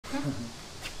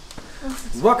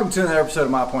Welcome to another episode of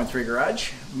My Point 3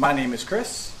 Garage. My name is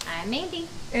Chris. I'm Mandy.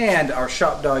 And our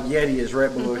shop dog Yeti is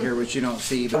right below here, which you don't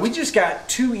see. But we just got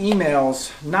 2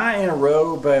 emails, not in a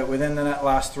row, but within the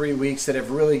last 3 weeks that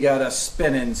have really got us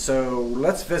spinning. So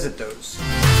let's visit those.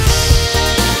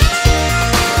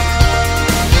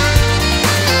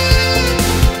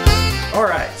 All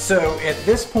right, so at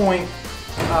this point,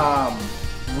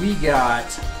 we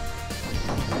got...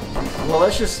 Well,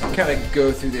 let's just kind of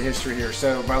go through the history here.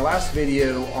 So my last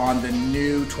video on the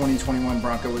new 2021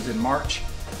 Bronco was in March.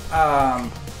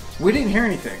 We didn't hear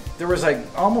anything. There was like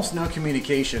almost no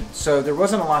communication. So there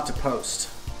wasn't a lot to post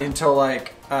until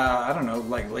like, I don't know,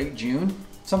 like late June,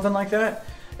 something like that.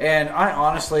 And I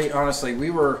honestly,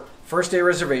 we were first day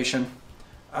reservation.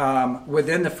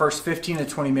 Within the first 15 to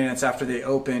 20 minutes after they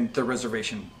opened the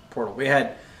reservation portal, we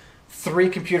had 3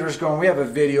 computers going. We have a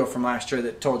video from last year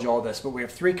that told you all this, but we had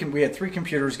 3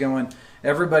 computers going.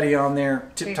 Everybody on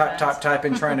there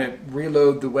typing, trying to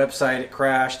reload the website. It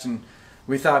crashed, and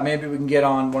we thought maybe we can get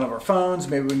on one of our phones,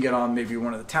 maybe we can get on maybe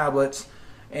one of the tablets.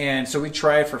 And so we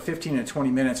tried for 15 to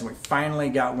 20 minutes, and we finally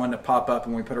got one to pop up,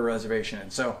 and we put a reservation in.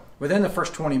 So within the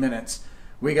first 20 minutes,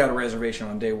 we got a reservation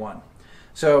on day 1.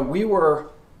 So we were,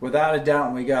 without a doubt,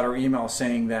 when we got our email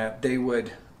saying that they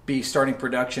would be starting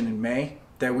production in May,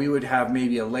 that we would have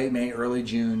maybe a late May, early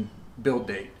June build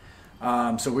date.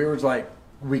 So we were like,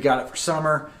 we got it for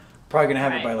summer, probably gonna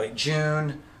have it by late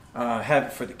June, have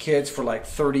it for the kids for like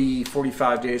 30,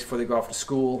 45 days before they go off to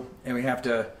school, and we have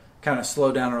to kind of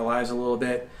slow down our lives a little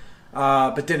bit.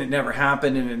 But then it never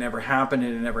happened, and it never happened,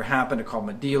 and it never happened. I called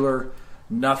my dealer,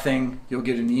 nothing. You'll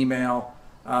get an email.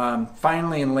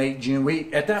 Finally in late June,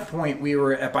 at that point,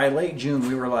 by late June,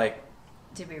 we were like,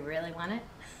 did we really want it?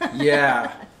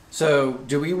 Yeah. So,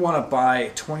 do we want to buy a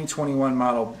 2021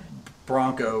 model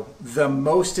Bronco, the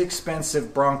most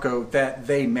expensive Bronco that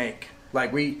they make?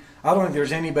 Like I don't think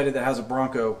there's anybody that has a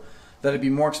Bronco that'd be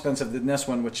more expensive than this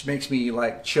one, which makes me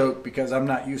like choke because I'm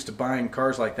not used to buying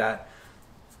cars like that.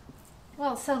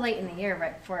 Well, so late in the year,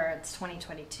 right before it's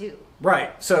 2022.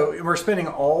 Right. So we're spending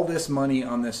all this money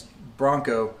on this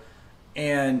Bronco,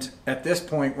 and at this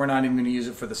point, we're not even going to use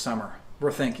it for the summer.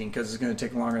 We're thinking because it's going to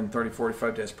take longer than 30,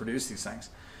 45 days to produce these things.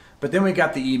 But then we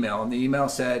got the email, and the email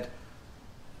said,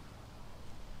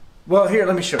 well, here,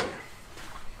 let me show you.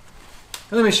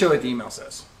 Let me show you what the email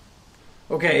says.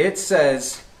 Okay, it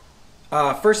says,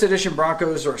 first edition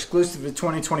Broncos are exclusive to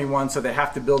 2021, so they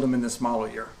have to build them in this model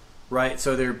year, right?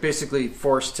 So they're basically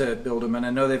forced to build them, and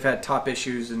I know they've had top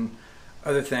issues and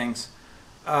other things.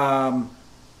 But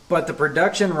the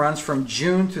production runs from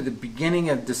June through the beginning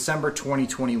of December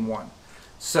 2021.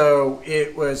 So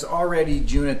it was already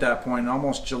June at that point,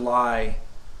 almost July,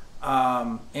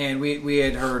 and we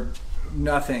had heard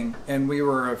nothing, and we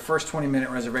were a first 20-minute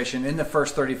reservation in the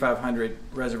first 3,500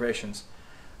 reservations,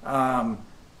 and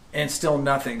still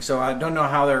nothing. So I don't know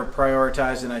how they're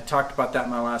prioritized, and I talked about that in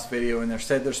my last video, and they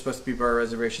said they're supposed to be by a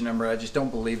reservation number. I just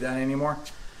don't believe that anymore.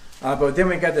 But then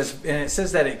we got this, and it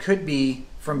says that it could be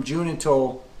from June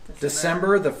until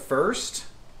December the 1st.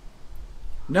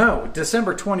 No,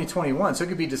 December 2021. So it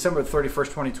could be December 31st,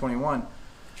 2021.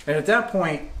 And at that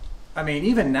point, I mean,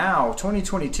 even now,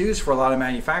 2022s for a lot of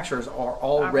manufacturers are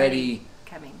already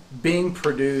being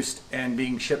produced and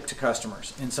being shipped to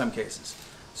customers in some cases.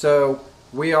 So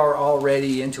we are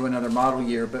already into another model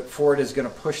year, but Ford is going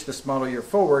to push this model year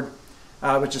forward,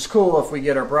 which is cool if we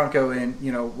get our Bronco in,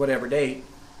 whatever date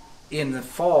in the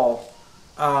fall.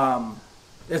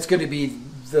 It's going to be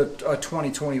the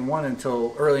 2021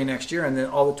 until early next year, and then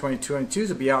all the 2022s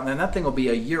will be out, and then that thing will be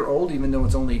a year old, even though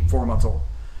it's only 4 months old.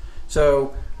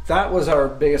 So that was our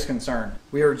biggest concern.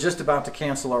 We were just about to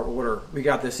cancel our order. We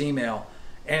got this email,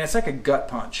 and it's like a gut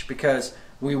punch because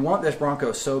we want this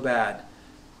Bronco so bad,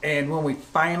 and when we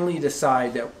finally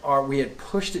decide that we had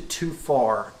pushed it too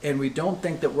far, and we don't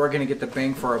think that we're going to get the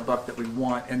bang for our buck that we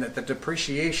want, and that the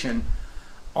depreciation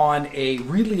on a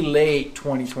really late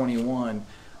 2021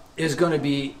 is going to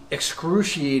be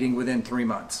excruciating within 3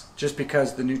 months, just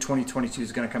because the new 2022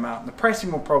 is going to come out, and the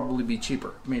pricing will probably be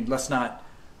cheaper. I mean, let's not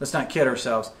kid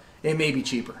ourselves. It may be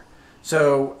cheaper.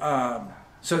 So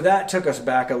so that took us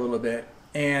back a little bit,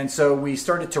 and so we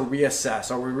started to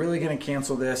reassess. Are we really going to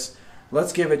cancel this?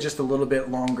 Let's give it just a little bit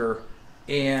longer,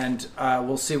 and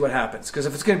we'll see what happens. Because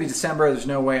if it's going to be December, there's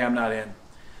no way I'm not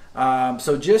in.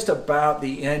 So just about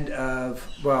the end of,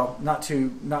 well, not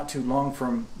too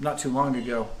long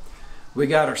ago, we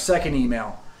got our second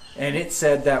email, and it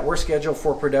said that we're scheduled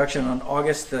for production on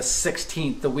August the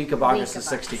 16th, the week of August the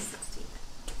 16th.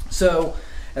 So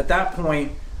at that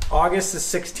point, August the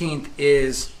 16th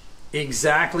is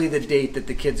exactly the date that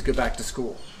the kids go back to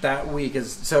school. That week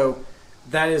is, so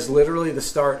that is literally the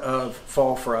start of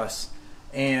fall for us.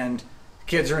 And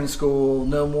kids are in school,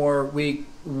 no more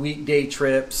weekday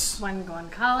trips. One going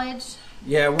to college.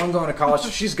 Yeah, one going to college. So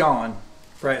she's gone.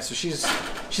 Right, so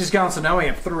she's gone, so now we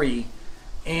have three.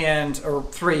 Or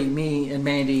three, me and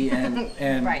Mandy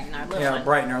and Brighton, our little one.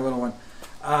 Brighton, our little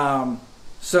one.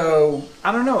 So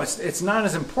I don't know. It's not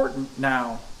as important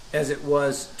now as it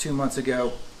was 2 months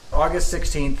ago. August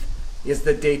 16th is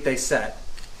the date they set,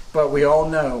 but we all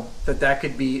know that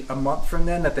could be a month from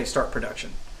then that they start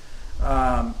production.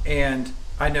 And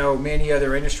I know many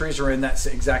other industries are in that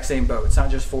exact same boat. It's not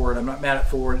just Ford. I'm not mad at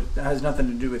Ford. It has nothing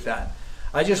to do with that.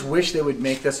 I just wish they would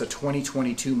make this a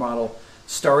 2022 model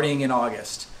starting in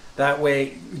August. That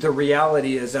way, the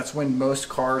reality is that's when most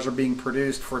cars are being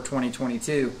produced for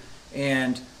 2022.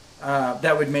 And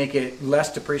that would make it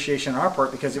less depreciation on our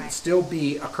part, because it would still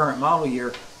be a current model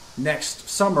year next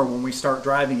summer when we start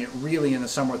driving it really in the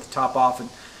summer with the top off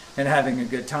and having a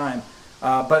good time.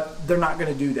 But they're not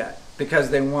going to do that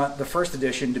because they want the first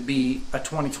edition to be a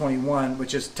 2021,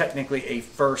 which is technically a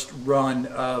first run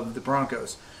of the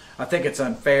Broncos. I think it's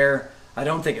unfair. I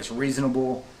don't think it's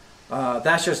reasonable.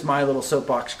 That's just my little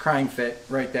soapbox crying fit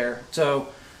right there. So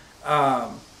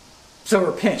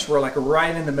we're pinched. We're like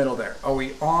right in the middle there. Are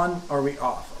we on? Are we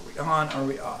off? Are we on? Are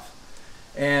we off?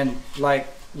 And like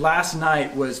last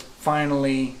night was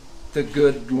finally the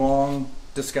good long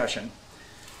discussion.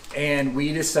 And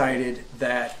we decided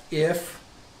that if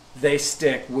they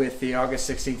stick with the August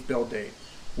 16th build date,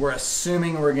 we're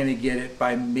assuming we're going to get it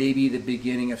by maybe the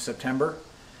beginning of September.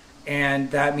 And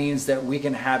that means that we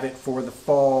can have it for the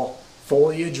fall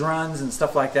foliage runs and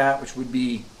stuff like that, which would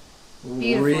be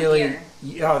beautiful really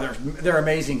here. Oh, they're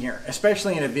amazing here,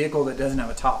 especially in a vehicle that doesn't have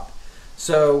a top.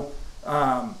 So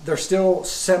they're still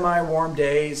semi-warm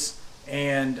days,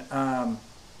 and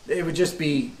it would just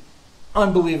be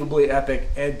unbelievably epic,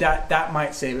 and that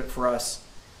might save it for us.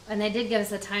 And they did give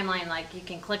us a timeline, like you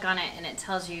can click on it and it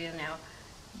tells you,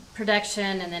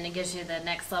 production, and then it gives you the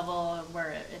next level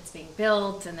where it's being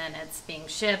built, and then it's being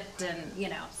shipped, and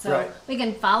so right. We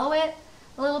can follow it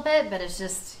a little bit, but it's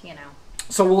just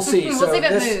So we'll see. We'll so see if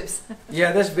it moves.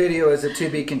 Yeah, this video is a to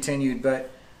be continued,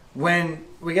 but when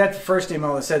we got the first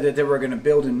email that said that they were going to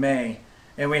build in May,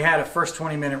 and we had a first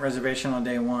 20-minute reservation on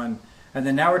day one, and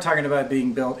then now we're talking about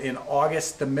being built in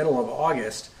August, the middle of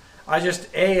August, I just,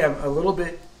 A, I'm a little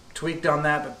bit tweaked on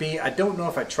that, but B, I don't know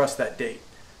if I trust that date.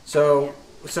 So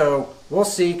we'll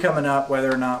see coming up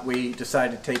whether or not we decide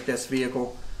to take this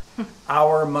vehicle.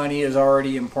 Our money is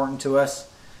already important to us,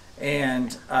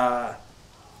 and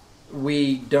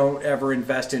we don't ever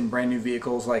invest in brand new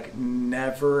vehicles. Like,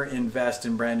 never invest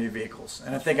in brand new vehicles.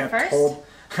 And I think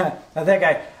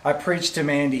I preached to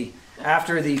Mandy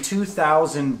after the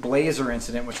 2000 Blazer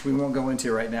incident, which we won't go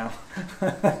into right now.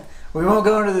 We won't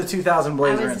go into the 2000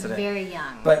 Blazer incident. I was very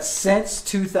young. But since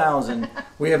 2000,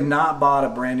 we have not bought a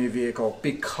brand new vehicle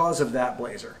because of that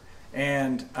Blazer.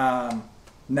 And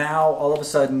now, all of a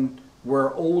sudden,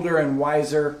 we're older and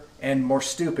wiser and more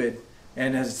stupid,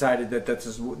 and has decided that this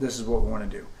is what we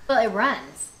want to do. Well, it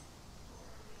runs.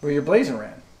 Well, your Blazer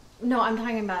ran. No, I'm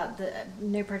talking about the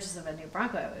new purchase of a new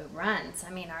Bronco. It runs. I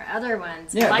mean, our other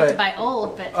ones, Yeah, I like to but buy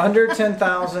old, but... Under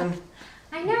 10,000...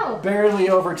 I know. Barely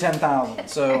over 10,000.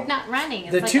 So they're not running.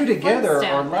 It's the like two a together are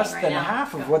Flintstone less thing than right now.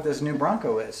 half of what this new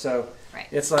Bronco is. So Right.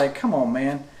 it's like, come on,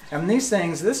 man. And these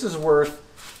things, this is worth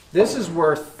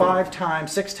 5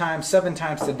 times, 6 times, 7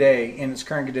 times today in its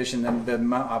current condition than the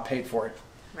amount I paid for it.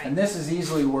 Right. And this is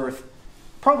easily worth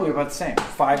probably about the same,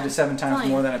 5 to 7 times Fine.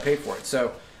 more than I paid for it.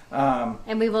 So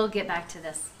And we will get back to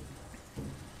this.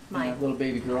 little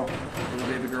baby girl.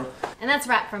 And that's a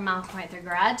wrap from Mile Point Through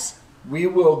Garage. We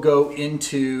will go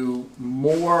into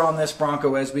more on this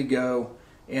Bronco as we go,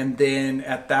 and then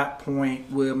at that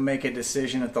point we'll make a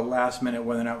decision at the last minute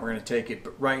whether or not we're going to take it.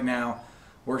 But right now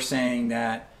we're saying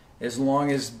that as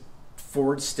long as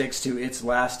Ford sticks to its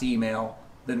last email,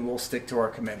 then we'll stick to our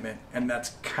commitment, and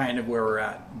that's kind of where we're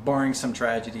at. Barring some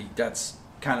tragedy, that's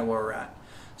kind of where we're at.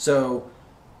 So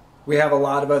we have a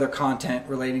lot of other content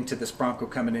relating to this Bronco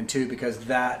coming in too, because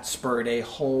that spurred a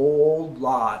whole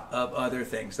lot of other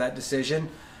things. That decision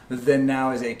then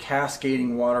now is a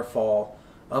cascading waterfall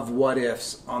of what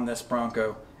ifs on this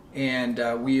Bronco,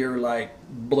 and we are like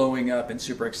blowing up and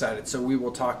super excited. So we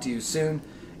will talk to you soon,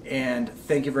 and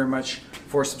thank you very much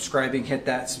for subscribing. Hit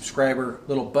that subscriber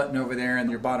little button over there in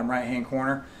your bottom right hand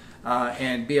corner,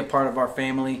 and be a part of our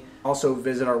family. Also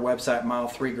visit our website,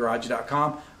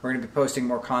 mile3garage.com. We're going to be posting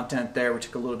more content there. We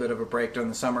took a little bit of a break during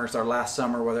the summer. It's our last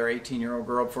summer with our 18-year-old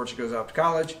girl before she goes off to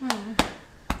college.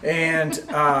 And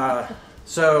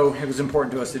So it was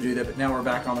important to us to do that, but now we're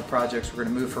back on the projects. We're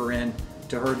going to move her in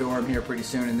to her dorm here pretty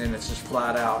soon, and then it's just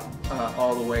flat out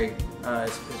all the way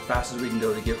as fast as we can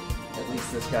go to get at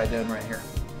least this guy done right here.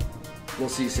 We'll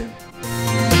see you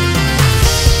soon.